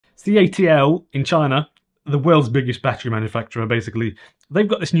CATL in China, the world's biggest battery manufacturer, basically, they've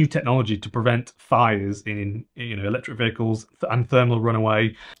got this new technology to prevent fires in electric vehicles and thermal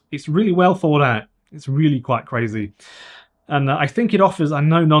runaway. It's really well thought out. It's really quite crazy. And I think it offers a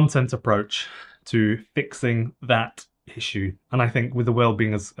no-nonsense approach to fixing that issue. And I think with the world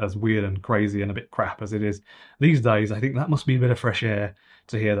being as weird and crazy and a bit crap as it is these days, I think that must be a bit of fresh air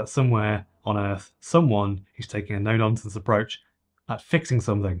to hear that somewhere on Earth, someone is taking a no-nonsense approach at fixing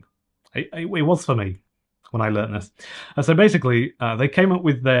something. It was for me when I learned this. So basically, they came up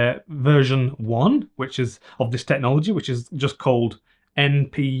with their version 1, which is of this technology, which is just called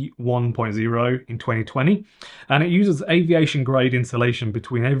NP 1.0 in 2020, and it uses aviation grade insulation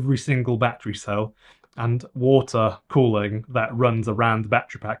between every single battery cell and water cooling that runs around the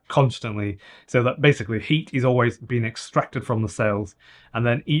battery pack constantly, so that basically heat is always being extracted from the cells, and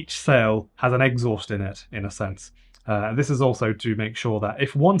then each cell has an exhaust in it, in a sense. This is also to make sure that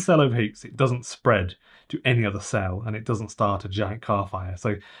if one cell overheats, it doesn't spread to any other cell and it doesn't start a giant car fire.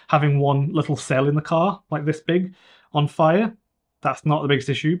 So having one little cell in the car, like this big, on fire, that's not the biggest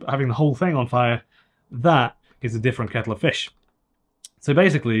issue, but having the whole thing on fire, that is a different kettle of fish. So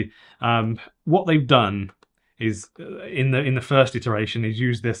basically, what they've done is, in the first iteration, is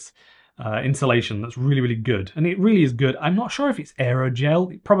use this insulation that's really, really good. And it really is good. I'm not sure if it's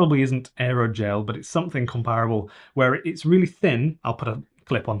aerogel. It probably isn't aerogel, but it's something comparable where it's really thin. I'll put a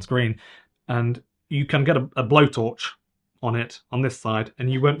clip on screen, and you can get a blowtorch on it on this side,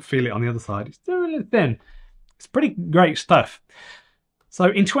 and you won't feel it on the other side. It's still really thin. It's pretty great stuff. So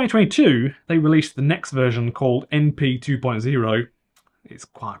in 2022, they released the next version called NP 2.0. It's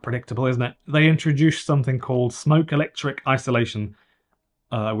quite predictable, isn't it? They introduced something called smoke electric isolation,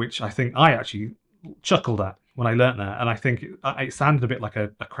 which I think I actually chuckled at when I learnt that, and I think it sounded a bit like a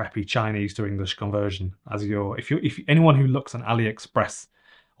crappy Chinese to English conversion. If anyone who looks on AliExpress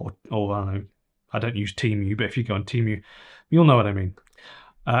or I don't know, I don't use Temu, but if you go on Temu, you'll know what I mean.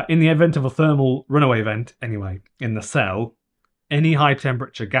 In the event of a thermal runaway event, anyway, in the cell, any high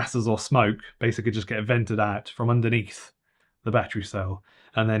temperature gases or smoke basically just get vented out from underneath the battery cell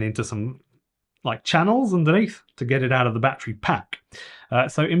and then into some like channels underneath to get it out of the battery pack.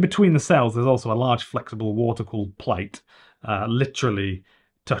 So in between the cells, there's also a large flexible water-cooled plate, literally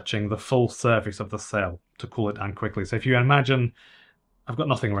touching the full surface of the cell to cool it down quickly. So if you imagine, I've got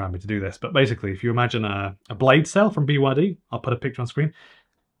nothing around me to do this, but basically if you imagine a blade cell from BYD, I'll put a picture on screen,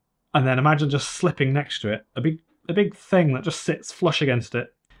 and then imagine just slipping next to it, a big thing that just sits flush against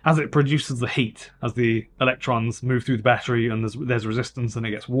it as it produces the heat, as the electrons move through the battery and there's resistance and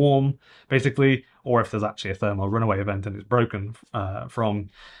it gets warm, basically, or if there's actually a thermal runaway event and it's broken from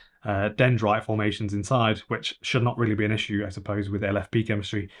dendrite formations inside, which should not really be an issue, I suppose, with LFP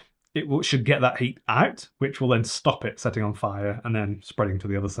chemistry. It should get that heat out, which will then stop it setting on fire and then spreading to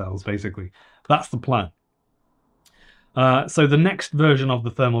the other cells, basically. That's the plan. So the next version of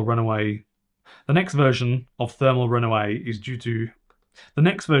the thermal runaway, the next version of this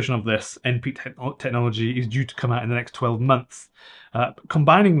NP technology is due to come out in the next 12 months.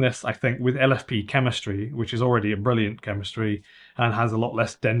 Combining this, I think, with LFP chemistry, which is already a brilliant chemistry and has a lot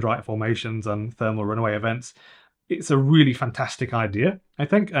less dendrite formations and thermal runaway events, it's a really fantastic idea, I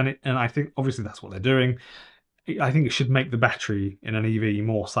think. And I think, obviously, that's what they're doing. I think it should make the battery in an EV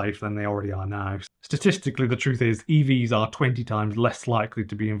more safe than they already are now. Statistically, the truth is EVs are 20 times less likely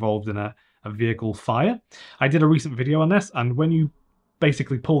to be involved in a vehicle fire. I did a recent video on this, and when you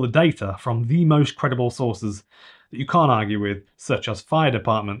basically pull the data from the most credible sources that you can't argue with, such as fire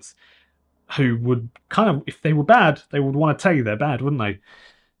departments, who would kind of, if they were bad, they would want to tell you they're bad, wouldn't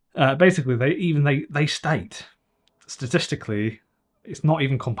they? Basically, they state, statistically, it's not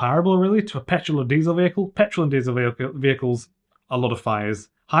even comparable, really, to a petrol or diesel vehicle. Petrol and diesel vehicles, a lot of fires.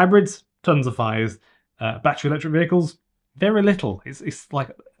 Hybrids, tons of fires. Battery electric vehicles, very little. It's like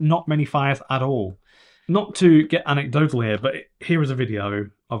not many fires at all. Not to get anecdotal here, but here is a video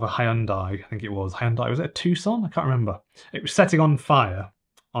of a Hyundai, I think it was. Was it a Tucson? I can't remember. It was setting on fire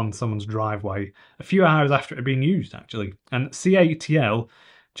on someone's driveway a few hours after it had been used, actually. And CATL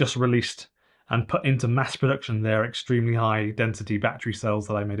just released and put into mass production their extremely high density battery cells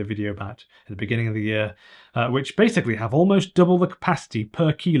that I made a video about at the beginning of the year, which basically have almost double the capacity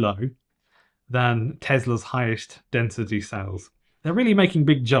per kilo than Tesla's highest density cells. They're really making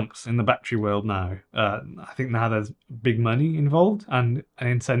big jumps in the battery world now. I think now there's big money involved and an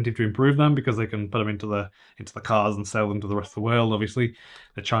incentive to improve them because they can put them into the cars and sell them to the rest of the world, obviously.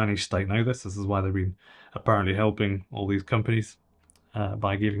 The Chinese state know this. This is why they've been apparently helping all these companies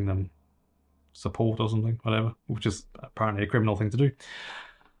by giving them support or something, whatever, which is apparently a criminal thing to do.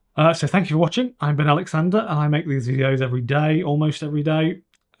 So thank you for watching. I'm Ben Alexander, and I make these videos every day, almost every day.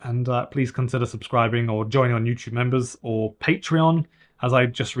 And please consider subscribing or joining on YouTube Members or Patreon, as I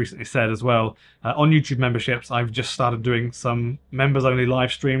just recently said as well. On YouTube memberships, I've just started doing some members-only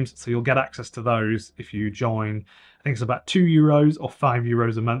live streams, so you'll get access to those if you join. I think it's about €2 or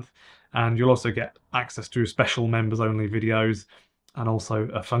 €5 a month, and you'll also get access to special members-only videos and also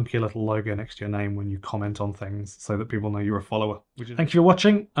a funky little logo next to your name when you comment on things so that people know you're a follower. Thank you for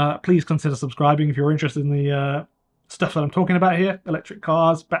watching. Please consider subscribing if you're interested in the stuff that I'm talking about here, electric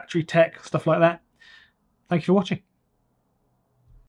cars, battery tech, stuff like that. Thank you for watching.